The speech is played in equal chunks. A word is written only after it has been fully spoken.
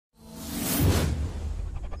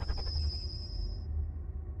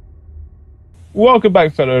Welcome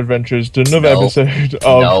back, fellow adventurers, to another Nope. episode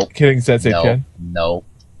of Nope. Killing Sensie again. Nope.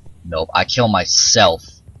 I kill myself.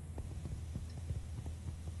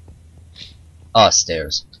 Oh,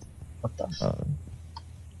 stairs. What the f-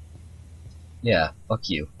 Yeah, fuck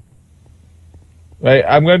you. Right,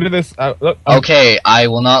 I'm going to do this. Look, Okay, I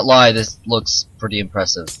will not lie, this looks pretty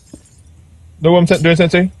impressive. look what I'm doing,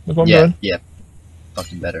 Sensie. Look what I'm doing. Yeah.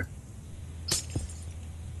 Fucking better.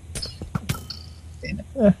 Damn it.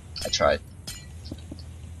 Eh. I tried.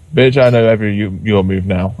 Bitch, I know your move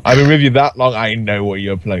now. I've been with you that long, I know what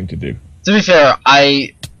you're planning to do. To be fair,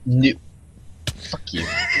 I knew. Fuck you.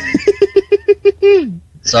 That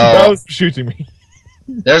So, was shooting me.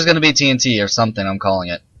 there's gonna be TNT or something, I'm calling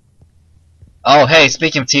it. Oh, hey,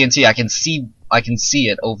 speaking of TNT, I can see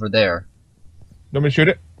it over there. Want me to shoot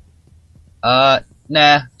it?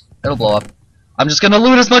 Nah. It'll blow up. I'm just gonna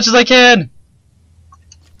loot as much as I can!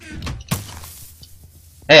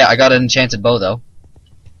 Hey, I got an enchanted bow, though.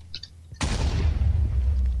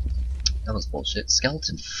 That was bullshit.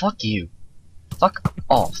 Skeleton, fuck you. Fuck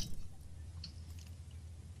off.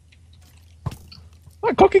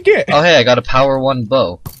 What cock and get? Oh, hey, I got a power 1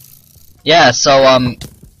 bow. Yeah, so,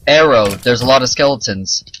 arrow. There's a lot of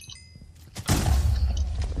skeletons.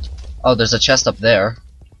 Oh, there's a chest up there.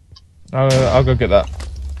 I'll go get that.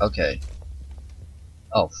 Okay.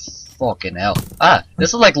 Oh, fucking hell. Ah, this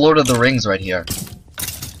is like Lord of the Rings right here.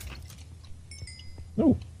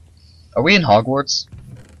 Ooh. Are we in Hogwarts?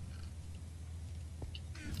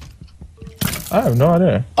 I have no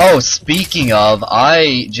idea. Oh, speaking of,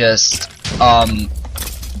 I just,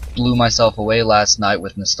 blew myself away last night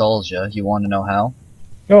with nostalgia. You want to know how?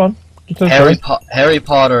 Go on. Just tell the story. Harry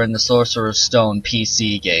Potter and the Sorcerer's Stone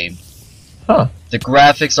PC game. Huh. The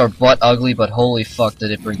graphics are butt ugly, but holy fuck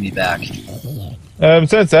did it bring me back.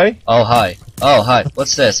 Sensei? Oh, hi. Oh, hi.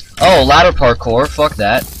 What's this? Oh, ladder parkour. Fuck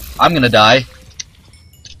that. I'm gonna die.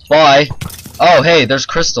 Bye. Oh, hey, there's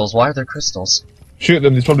crystals. Why are there crystals? Shoot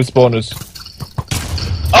them, there's probably spawners.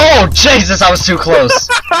 Oh, Jesus, I was too close.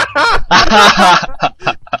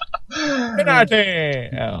 Penalty!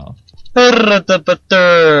 Oh.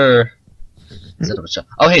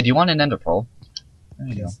 Oh, hey, do you want an ender pearl? There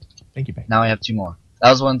you go. Thank you, babe. Now I have 2 more. That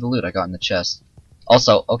was one of the loot I got in the chest.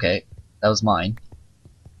 Also, okay, that was mine.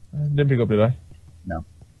 Didn't pick up, did I? No.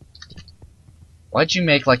 Why'd you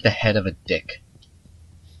make like the head of a dick?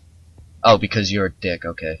 Oh, because you're a dick,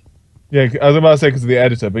 okay. Yeah, I was about to say because of the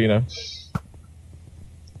editor, but you know.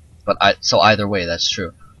 But so either way, that's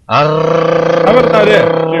true. How about an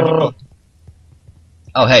idea?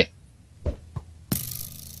 Oh, hey.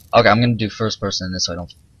 Okay, I'm gonna do first person in this so I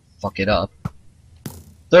don't fuck it up.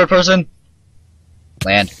 Third person.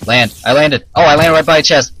 Land. I landed. Oh, I landed right by a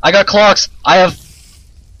chest. I got clocks. I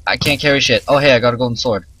can't carry shit. Oh, hey, I got a golden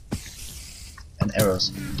sword. And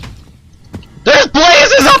arrows. There's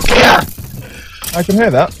blazes up here! I can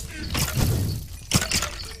hear that.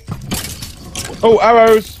 Oh,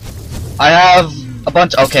 arrows! I have a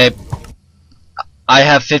bunch. Okay. I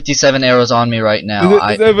have 57 arrows on me right now.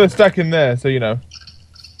 There's over a stack in there, so you know.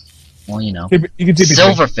 Well, you know. You can TP.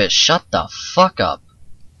 Silverfish, shut the fuck up.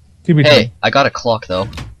 TP. Hey, I got a clock though.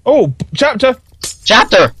 Oh, chapter!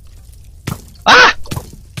 Chapter! Ah!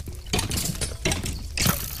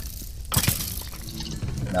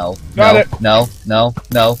 No. Got no, it. No.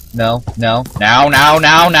 Now.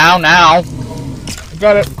 I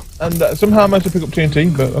got it. And somehow I managed to pick up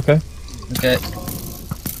TNT, but okay. Okay.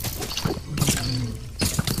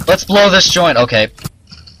 Let's blow this joint. Okay.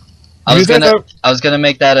 I was gonna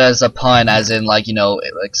make that as a pun, as in like, you know,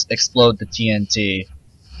 explode the TNT.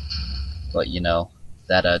 But you know,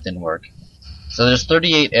 that didn't work. So there's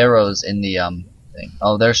 38 arrows in the thing.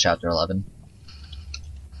 Oh, there's chapter 11.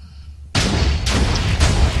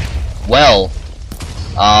 Well,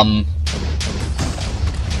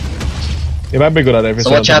 It might be a good idea. so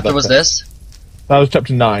what chapter was this? That was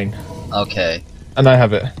chapter 9. Okay. And I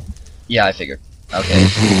have it. Yeah, I figured. Okay.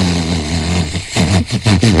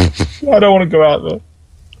 I don't want to go out there.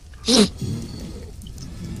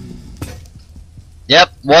 Yep,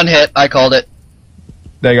 1 hit. I called it.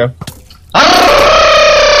 There you go.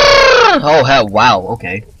 Oh hell! Wow.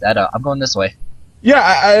 Okay. That I'm going this way.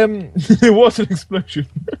 Yeah, it was an explosion.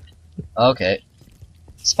 Okay.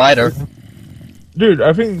 Spider. Dude,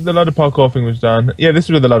 I think the ladder parkour thing was done. Yeah, this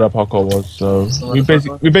is where the ladder parkour was, so we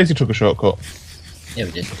basically took a shortcut. Yeah,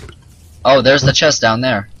 we did. Oh, there's the chest down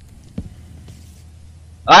there.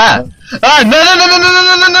 Ah! Ah!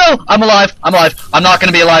 No! I'm alive. I'm not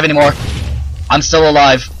gonna be alive anymore. I'm still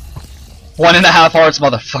alive. 1.5 hearts,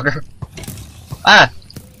 motherfucker. Ah!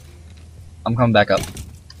 I'm coming back up.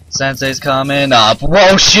 Sensei's coming up.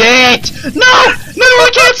 Whoa, shit! No! No, I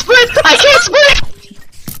can't sprint! I can't sprint!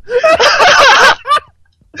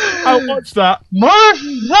 I watched that.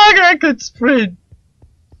 Motherfucker, I could sprint!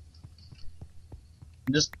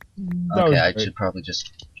 Just... That Okay, was I great. should probably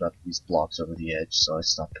just drop these blocks over the edge so I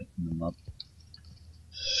stop picking them up.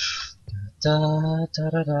 Da, da, da,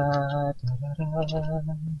 da, da, da,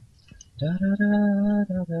 da.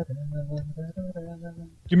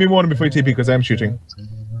 Give me warning before you TP because I am shooting.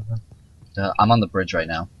 I'm on the bridge right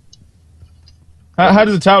now. How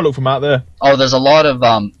does the tower look from out there? Oh, there's a lot of,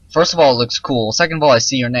 first of all, it looks cool. Second of all, I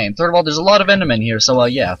see your name. Third of all, there's a lot of Endermen here, so,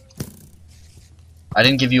 yeah. I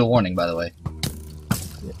didn't give you a warning, by the way.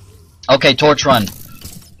 Okay, torch run.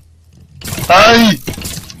 Hey!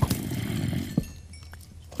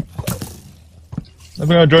 I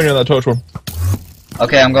think I'll join you on that torch room.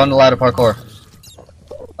 Okay, I'm going to ladder parkour.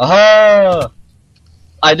 Aha!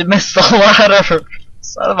 I did miss the ladder!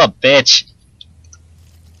 Son of a bitch.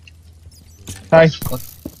 Hi.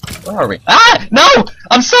 Where are we? Ah! No!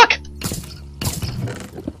 I'm stuck!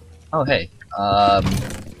 Oh, hey.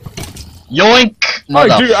 Yoink!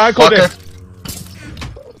 Oh, dude, I called Motherfucker.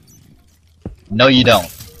 No, you don't.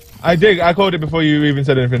 I did. I called it before you even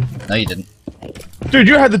said anything. No, you didn't. Dude,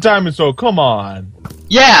 you had the diamond sword. Come on.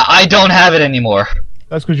 Yeah, I don't have it anymore.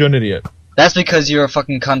 That's because you're an idiot. That's because you're a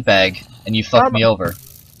fucking cunt bag, and you fucked me over.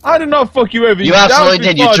 I did not fuck you over. You absolutely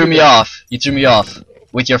did. You threw me off. You threw me off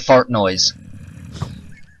with your fart noise.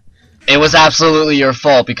 It was absolutely your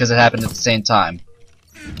fault because it happened at the same time.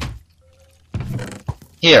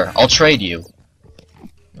 Here, I'll trade you.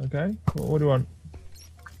 Okay. What do you want?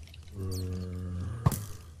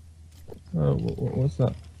 What's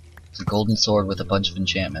that? It's a golden sword with a bunch of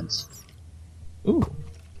enchantments. Ooh.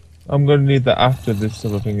 I'm gonna need that after this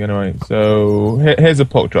other thing anyway. So here's a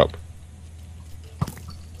pork chop.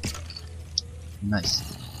 Nice.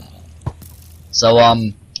 So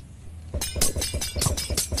I'm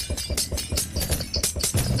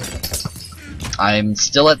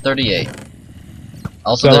still at 38.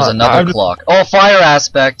 Also, So there's another clock. Oh, fire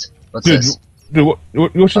aspect. What's Dude, this? Dude, what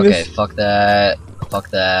you watching Okay, this? fuck that. Fuck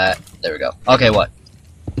that. There we go. Okay, what?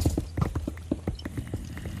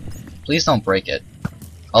 Please don't break it.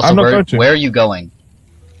 Also, I'm not going to. where are you going?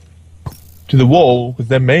 To the wall, because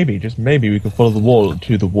then maybe, just maybe, we can follow the wall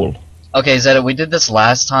to the wall. Okay, Zeta, we did this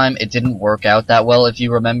last time. It didn't work out that well, if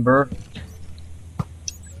you remember.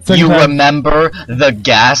 Second time. Remember the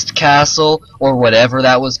Ghast Castle, or whatever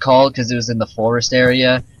that was called, because it was in the forest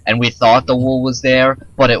area, and we thought the wool was there,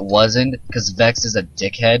 but it wasn't, because Vex is a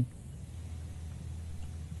dickhead.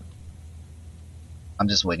 I'm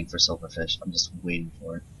just waiting for Silverfish. I'm just waiting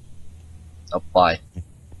for it. Oh, bye.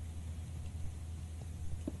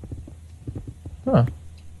 Huh.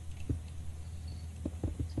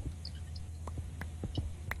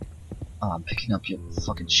 Oh, I'm picking up your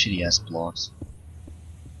fucking shitty ass blocks.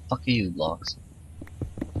 Fuck you, blocks.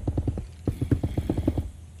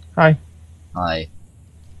 Hi. Hi.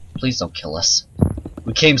 Please don't kill us.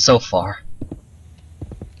 We came so far.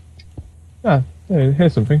 Ah,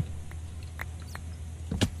 here's something.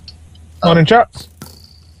 Oh. Morning, chaps.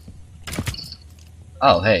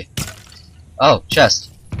 Oh, hey. Oh, chest.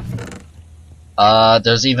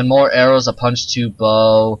 There's even more arrows, a punch to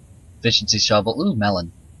bow, efficiency shovel. Ooh,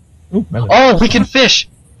 melon. Ooh, melon. Oh, we can fish!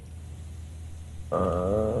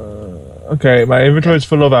 Okay, my inventory is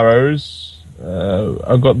full of arrows.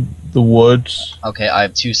 I've got the woods. Okay, I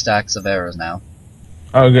have 2 stacks of arrows now.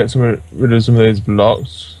 I'll get rid of some of these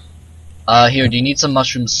blocks. Here, do you need some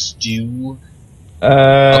mushroom stew?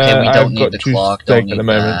 Okay, Okay, we don't I've need got the 2 clock, steak don't need at the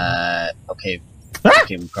moment. that. Okay. Ah!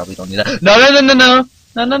 Okay, we probably don't need that. No, no, no, no, no!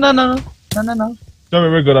 No, no, no, no. No, no, no. Don't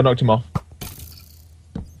worry, we're good, I knocked him off.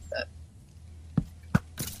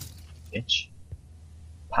 Bitch.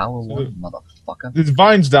 Power 1, motherfucker. There's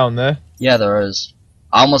vines down there. Yeah, there is.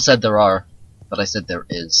 I almost said there are, but I said there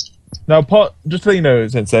is. Now, just to let you know,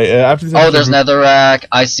 Sensei, after this Oh, episode, there's netherrack.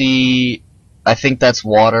 I see. I think that's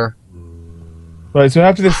water. Right, so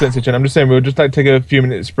after this Sensei, I'm just saying we'll just like take a few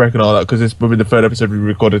minutes break and all that because this will be the 3rd episode we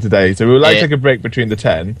recorded today. So we'll like take a break between the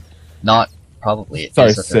 10. Not probably. It Sorry,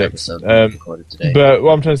 is the 3rd 6. episode we recorded today. But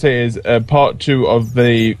what I'm trying to say is part 2 of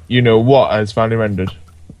the you know what has finally rendered.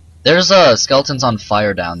 There's skeletons on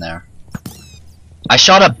fire down there. I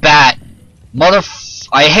shot a bat.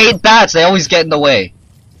 I hate bats. They always get in the way.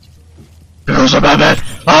 There's a bat.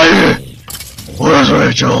 Where's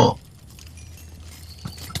Rachel?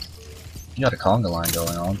 You got a conga line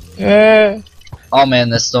going on. Yeah. Oh man,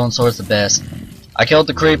 this stone sword's the best. I killed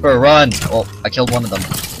the creeper. Run! Oh, I killed one of them.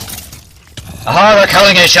 Aha! They're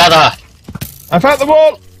killing each other. I found the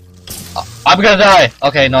wall. I'm gonna die.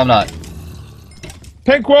 Okay, no, I'm not.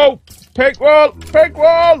 Pink wall. Pink wall. Pink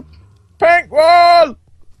wall. Pink wall.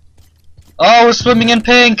 Oh, we're swimming in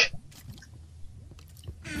pink!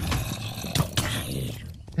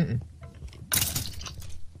 There's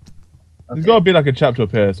gotta be like a chapter up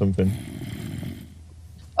here or something.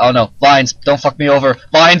 Oh no, vines! Don't fuck me over!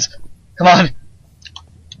 Vines! Come on!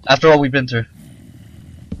 After all we've been through.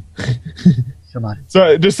 Come on.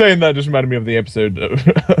 So, just saying that just reminded me of the episode.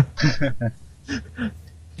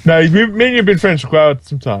 No, me and you have been friends for quite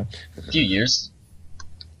some time. A few years.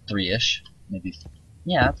 3-ish. Maybe.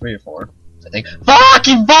 Yeah, 3 or 4. I think.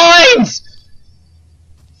 Fucking vines!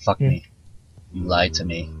 Fuck me. You lied to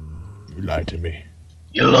me. You lied to me.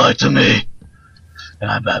 You lied to me! And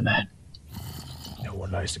I'm Batman. No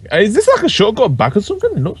one lies to me. Is this like a shortcut back or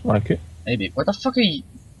something? It looks like it. Maybe. Where the fuck are you?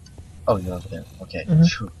 Oh, you're over there. Okay.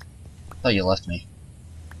 Phew. Thought you left me.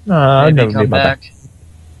 Nah, I Maybe never come leave my back.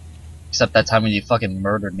 Except that time when you fucking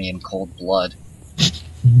murdered me in cold blood.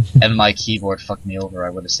 And my keyboard fucked me over, I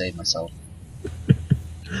would have saved myself.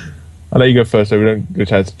 I'll let you go first so we don't go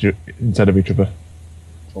inside of each other.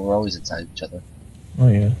 But we're always inside each other. Oh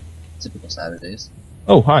yeah. Typical Saturdays.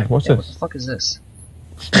 Oh hi, what's What the this? fuck is this?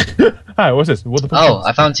 Hi, what's this? What the fuck? Oh,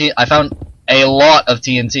 I found a lot of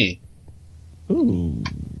TNT. Ooh.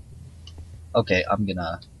 Okay, I'm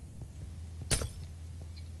gonna...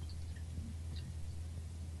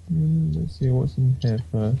 Let's see what's in here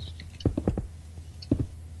first.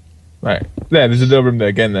 Right, there's a little room there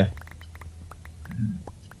again there.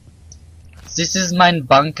 This is mein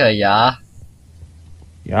bunker, yeah?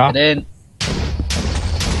 Yeah. Get in.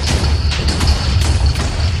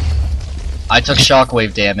 I took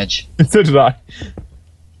shockwave damage. So did I.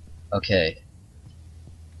 Okay.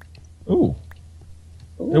 Ooh.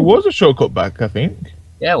 It was a shortcut back, I think.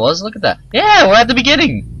 Yeah, it was. Look at that. Yeah, we're at the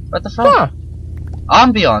beginning. We're at the front. Ah.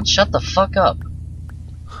 Ambiance, shut the fuck up.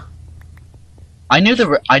 I knew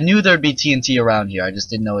there'd be TNT around here. I just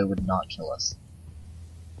didn't know it would not kill us.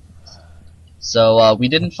 So we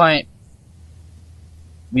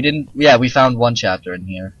found one chapter in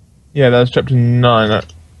here. Yeah, that was chapter 9.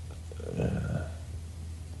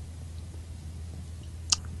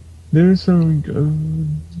 There's some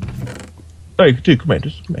good. Hey, dude, come here,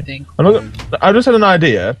 just come here. I just had an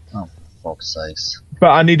idea. Oh, fuck's sakes.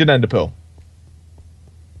 But I need an ender pearl.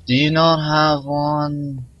 Do you not have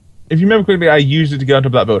one? If you remember quickly, I used it to get onto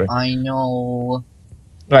that building. I know.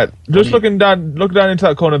 Right, just look down into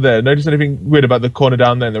that corner there. Notice anything weird about the corner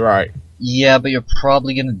down there on the right? Yeah, but you're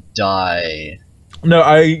probably gonna die. No,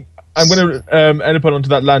 I'm gonna ender pearl onto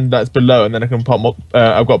that land that's below, and then I can pop up.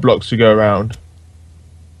 I've got blocks to go around.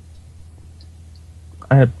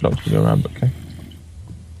 I had blocks to go around, but okay.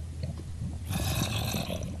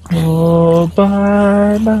 All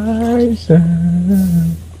by myself.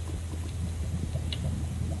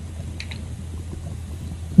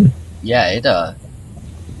 Yeah,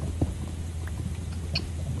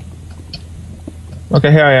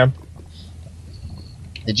 Okay, here I am.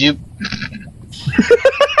 Did you?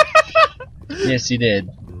 Yes, you did.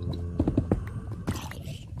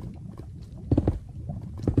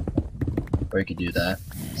 Or you could do that.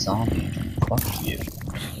 Zombie. Fuck you.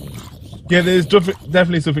 Yeah, there's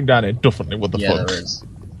definitely something down here. Definitely, what the fuck? Yeah, there is.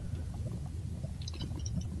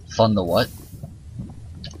 Fun the what?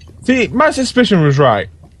 See, my suspicion was right.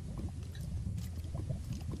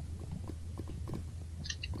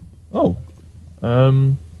 Oh.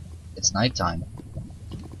 It's nighttime.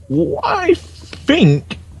 I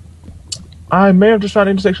think I may have just found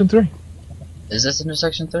intersection 3. Is this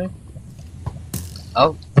intersection 3?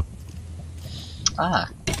 Oh. Ah.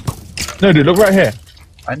 No, dude, look right here.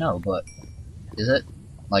 I know, but is it?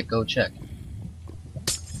 Like, go check.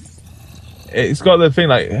 It's got the thing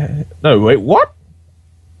like... No, wait, what?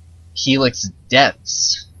 Helix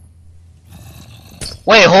Depths.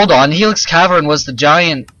 Wait, hold on. Helix Cavern was the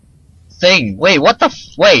giant thing. Wait, what the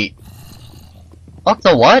wait. Fuck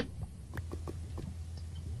the what?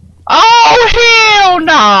 Oh, hell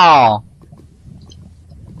no!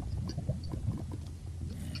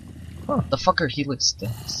 Huh. The fuck are Helix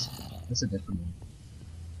Depths? That's a different one.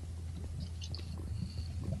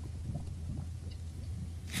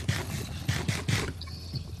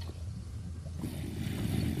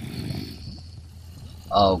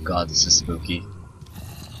 Oh god, this is spooky.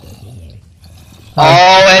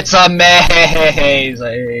 Oh, it's a maze!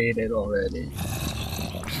 I hate it already.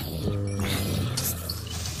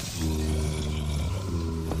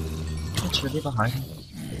 It's really behind me.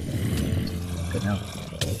 Good now.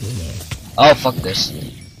 Oh, fuck this.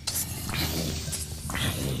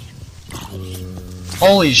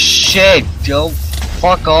 Holy shit, Joe.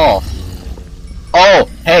 Fuck off. Oh,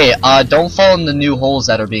 hey, don't fall in the new holes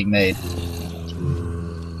that are being made.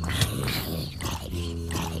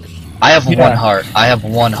 I have one heart. I have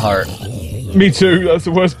one heart. Me too. That's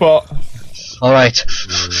the worst part. All right.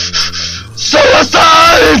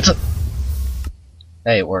 Suicide!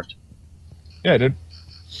 Hey, it worked. Yeah, it did.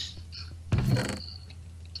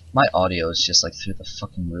 My audio is just like through the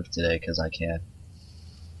fucking roof today because I can.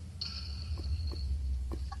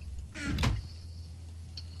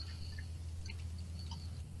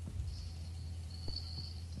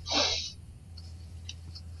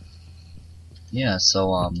 Yeah,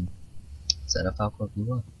 so set up Falcor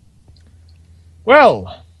blew up.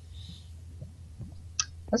 Well,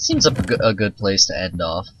 That seems a good place to end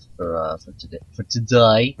off for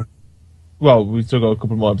today. well, we still got a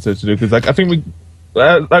couple more episodes to do because, like, I think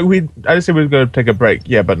I just said we were going to take a break.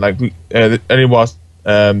 Yeah, but like, only whilst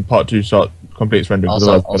part 2 shot completes rendering.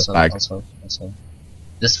 Also,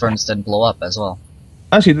 this furnace didn't blow up as well.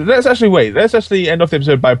 Actually, let's actually end off the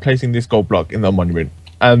episode by placing this gold block in the monument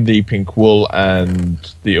and the pink wool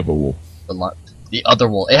and the other wool. The other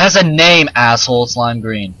wool. It has a name, asshole. It's lime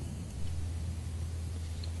green.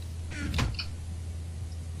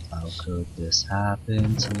 How could this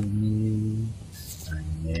happen to me? I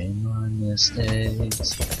made my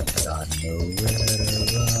mistakes. Got nowhere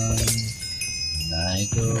to run. Night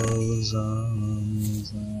goes on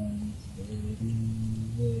as I'm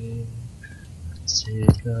fading away.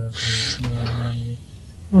 Take up this night.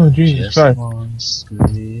 Oh Jesus Just Christ! one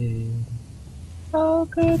scream. How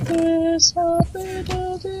could this happen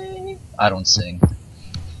to me? I don't sing.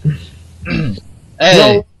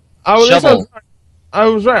 Hey, Well, shovel. I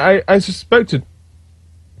was right. I suspected.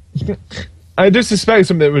 I did suspect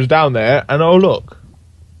something that was down there, and oh look.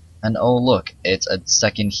 And oh look, it's a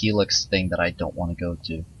second helix thing that I don't want to go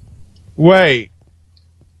to. Wait.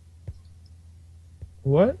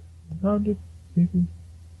 What? How did?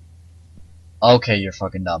 Okay, you're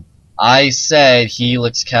fucking dumb. I said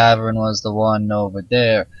Helix Cavern was the one over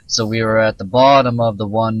there, so we were at the bottom of the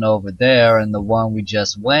one over there, and the one we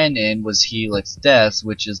just went in was Helix Deaths,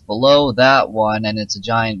 which is below that one, and it's a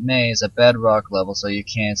giant maze at bedrock level, so you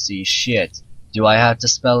can't see shit. Do I have to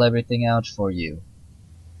spell everything out for you?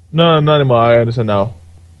 No, not anymore. I understand now.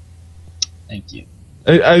 Thank you.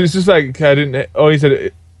 I was just like I didn't. Oh, he said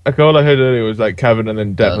it. Like all I heard earlier was like cavern and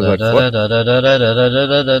then death. I was like, what?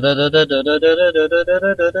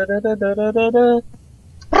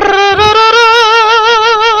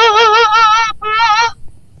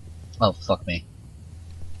 Oh, fuck me.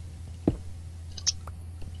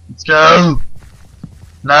 Let's go!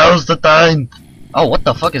 Now's the time! Oh, what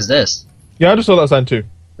the fuck is this? Yeah, I just saw that sign too.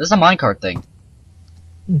 This is a minecart thing.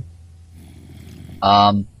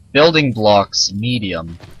 Building blocks,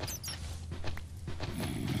 medium.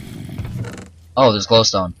 Oh, there's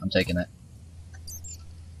glowstone. I'm taking it.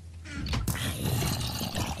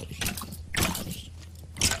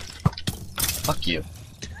 Fuck you.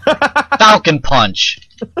 Falcon punch!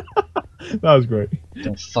 That was great.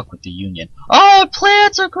 Don't fuck with the Union. Oh,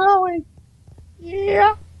 plants are growing!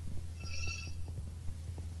 Yeah.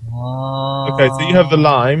 Okay, so you have the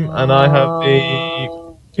lime, and I have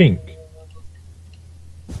the pink.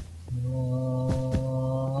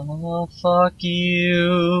 Oh, fuck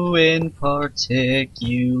you in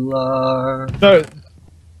particular. No,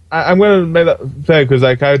 I'm going to make that fair because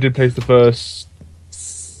like I did place the first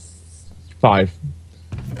 5.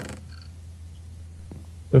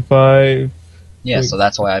 The 5. Yeah, so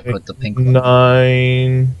that's why I put the pink one.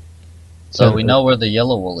 9. So we know where the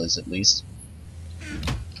yellow wool is at least.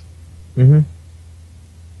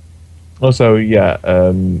 Also, yeah,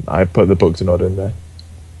 I put the books in order in there.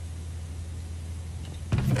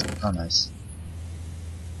 Oh, nice.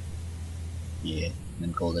 Yeah, and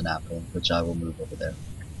then golden apple, which I will move over there.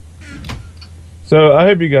 So I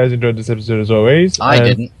hope you guys enjoyed this episode as always. I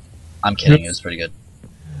didn't. I'm kidding, it was pretty good.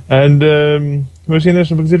 And we'll see you next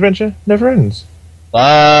time because the adventure never ends.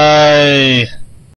 Bye!